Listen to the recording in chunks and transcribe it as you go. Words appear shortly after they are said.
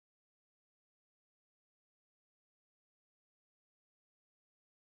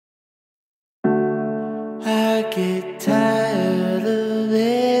I get tired of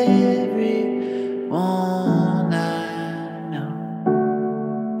everyone I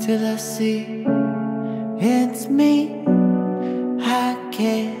know till I see it's me I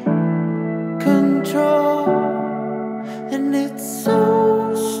can't control, and it's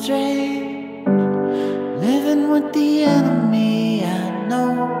so strange living with the enemy. I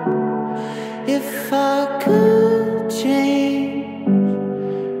know if I could change,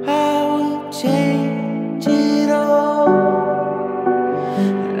 I would change it all.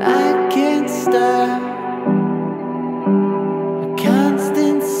 And I can't stop a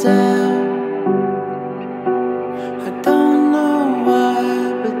constant silence.